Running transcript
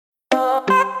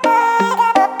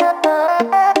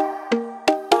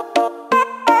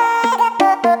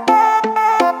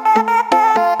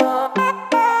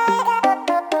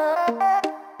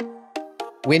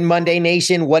Win Monday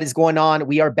Nation, what is going on?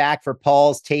 We are back for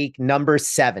Paul's Take number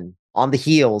 7 on the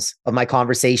heels of my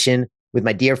conversation with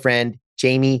my dear friend,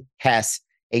 Jamie Hess,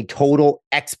 a total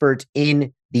expert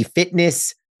in the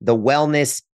fitness, the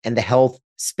wellness, and the health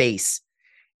space.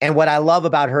 And what I love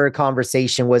about her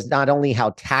conversation was not only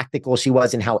how tactical she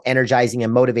was and how energizing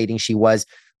and motivating she was,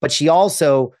 but she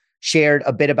also shared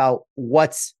a bit about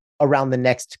what's around the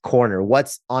next corner,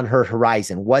 what's on her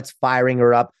horizon, what's firing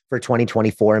her up for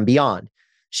 2024 and beyond.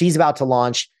 She's about to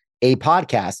launch a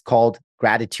podcast called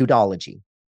Gratitudeology.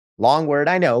 Long word,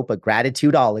 I know, but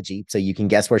Gratitudeology. So you can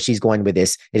guess where she's going with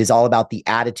this. It is all about the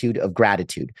attitude of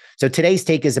gratitude. So today's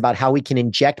take is about how we can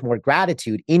inject more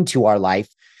gratitude into our life.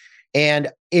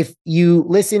 And if you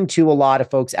listen to a lot of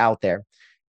folks out there,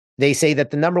 they say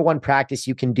that the number one practice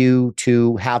you can do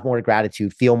to have more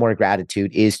gratitude, feel more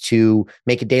gratitude, is to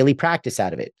make a daily practice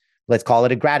out of it. Let's call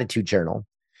it a gratitude journal.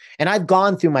 And I've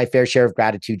gone through my fair share of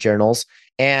gratitude journals.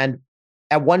 And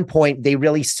at one point, they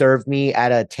really served me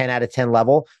at a 10 out of 10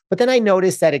 level. But then I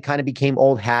noticed that it kind of became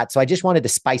old hat. So I just wanted to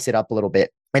spice it up a little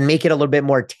bit and make it a little bit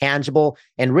more tangible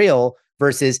and real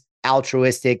versus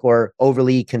altruistic or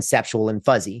overly conceptual and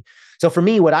fuzzy. So for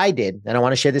me, what I did, and I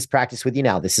want to share this practice with you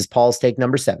now. This is Paul's Take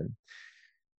number 7.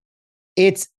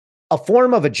 It's a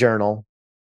form of a journal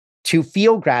to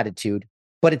feel gratitude,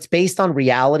 but it's based on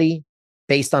reality,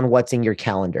 based on what's in your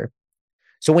calendar.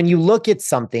 So when you look at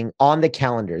something on the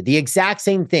calendar, the exact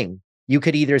same thing, you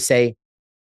could either say,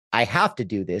 I have to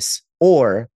do this,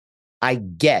 or I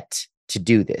get to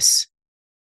do this.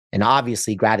 And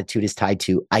obviously, gratitude is tied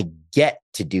to, I get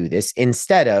to do this,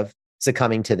 instead of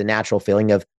succumbing to the natural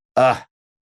feeling of, I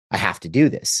have to do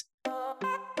this.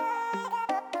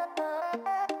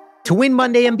 To win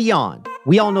Monday and beyond,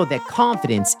 we all know that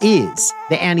confidence is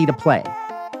the ante to play.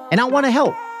 And I want to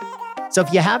help. So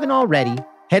if you haven't already,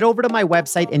 head over to my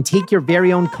website and take your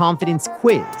very own confidence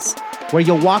quiz, where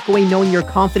you'll walk away knowing your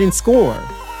confidence score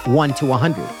 1 to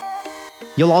 100.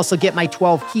 You'll also get my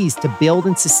 12 keys to build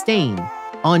and sustain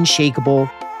unshakable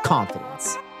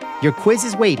confidence. Your quiz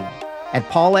is waiting at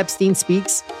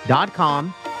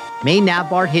paulepsteinspeaks.com. Main nav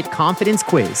bar, hit confidence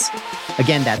quiz.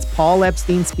 Again, that's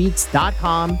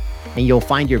paulepsteinspeaks.com, and you'll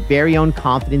find your very own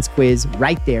confidence quiz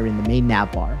right there in the main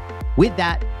nav bar. With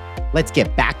that, let's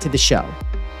get back to the show.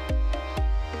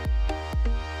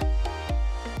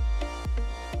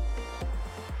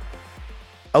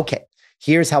 Okay,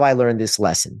 here's how I learned this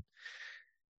lesson.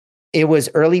 It was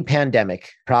early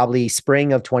pandemic, probably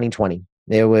spring of 2020.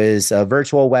 There was a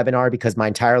virtual webinar because my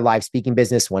entire live speaking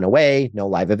business went away, no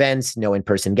live events, no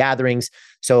in-person gatherings.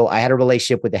 So I had a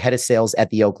relationship with the head of sales at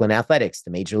the Oakland Athletics,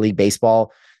 the Major League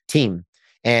Baseball team.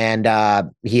 And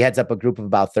he heads up a group of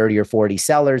about 30 or 40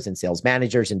 sellers and sales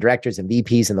managers and directors and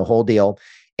VPs and the whole deal.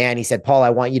 And he said, Paul, I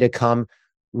want you to come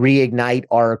reignite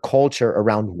our culture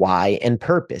around why and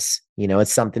purpose. You know,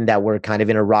 it's something that we're kind of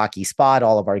in a rocky spot.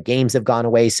 All of our games have gone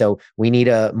away. So we need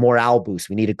a morale boost.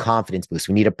 We need a confidence boost.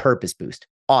 We need a purpose boost.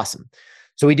 Awesome.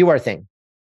 So we do our thing.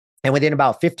 And within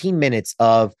about 15 minutes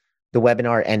of the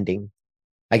webinar ending,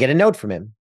 I get a note from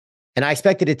him. And I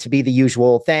expected it to be the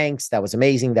usual, thanks, that was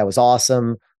amazing, that was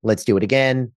awesome, let's do it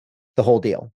again, the whole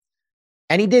deal.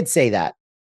 And he did say that.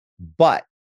 But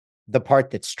the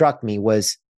part that struck me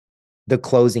was the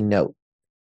closing note.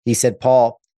 He said,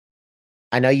 Paul,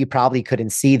 I know you probably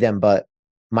couldn't see them, but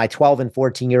my 12 and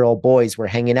 14-year-old boys were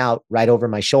hanging out right over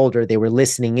my shoulder. They were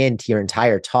listening in to your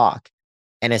entire talk.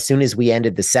 And as soon as we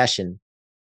ended the session,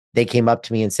 they came up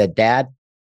to me and said, Dad,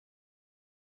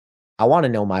 I want to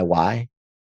know my why.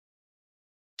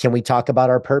 Can we talk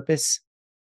about our purpose?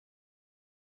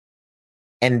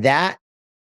 And that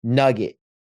nugget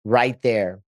right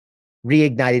there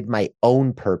reignited my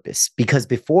own purpose, because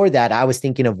before that, I was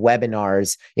thinking of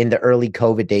webinars in the early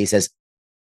COVID days as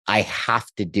I have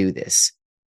to do this,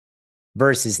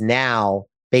 versus now,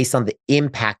 based on the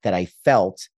impact that I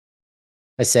felt,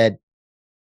 I said,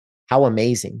 how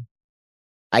amazing.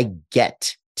 I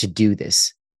get to do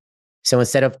this. So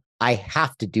instead of I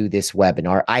have to do this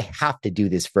webinar, I have to do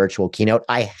this virtual keynote,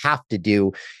 I have to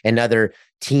do another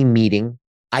team meeting,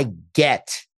 I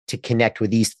get to connect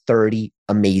with these 30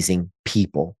 amazing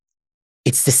people.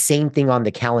 It's the same thing on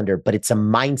the calendar, but it's a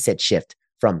mindset shift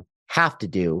from have to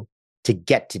do to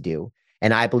get to do.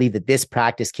 And I believe that this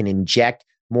practice can inject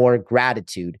more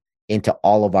gratitude into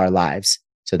all of our lives.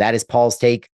 So that is Paul's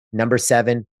Take number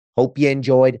 7. Hope you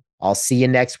enjoyed. I'll see you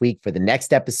next week for the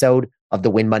next episode of the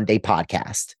Win Monday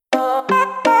podcast.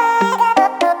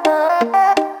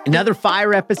 Another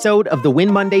fire episode of the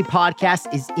Win Monday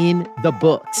podcast is in the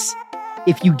books.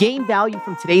 If you gain value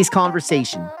from today's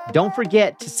conversation, don't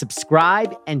forget to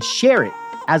subscribe and share it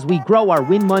as we grow our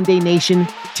Win Monday Nation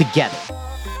together.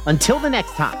 Until the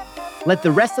next time, let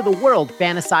the rest of the world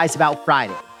fantasize about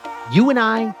Friday. You and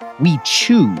I, we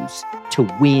choose to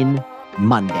win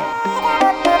Monday.